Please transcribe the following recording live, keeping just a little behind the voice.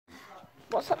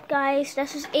What's up, guys?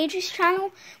 This is Ajay's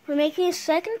channel. We're making a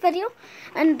second video,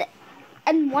 and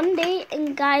one day,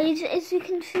 and guys, as you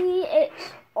can see,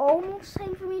 it's almost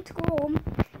time for me to go home.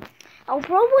 I'll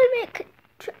probably make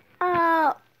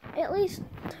at least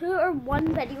 2 or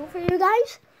 1 video for you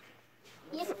guys.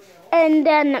 Yep. And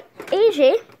then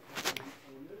Ajay,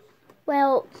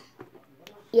 well,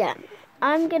 yeah,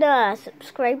 I'm gonna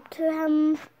subscribe to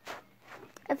him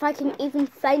if I can even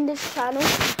find his channel.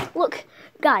 Look,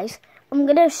 guys, I'm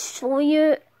gonna show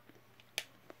you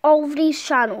all of these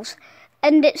channels,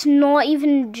 and it's not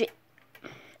even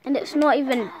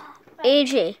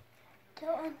AJ. Go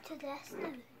on to this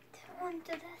now. Go on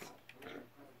to this.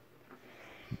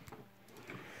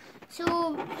 So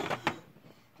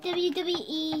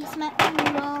WWE,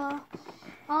 SmackDown, Raw,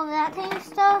 all that kind of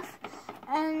stuff,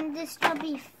 and this will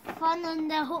be fun.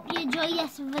 And I hope you enjoy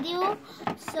this video.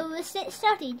 So let's get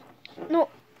started. No,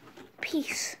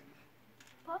 peace.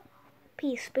 What?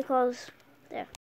 Peace, because there.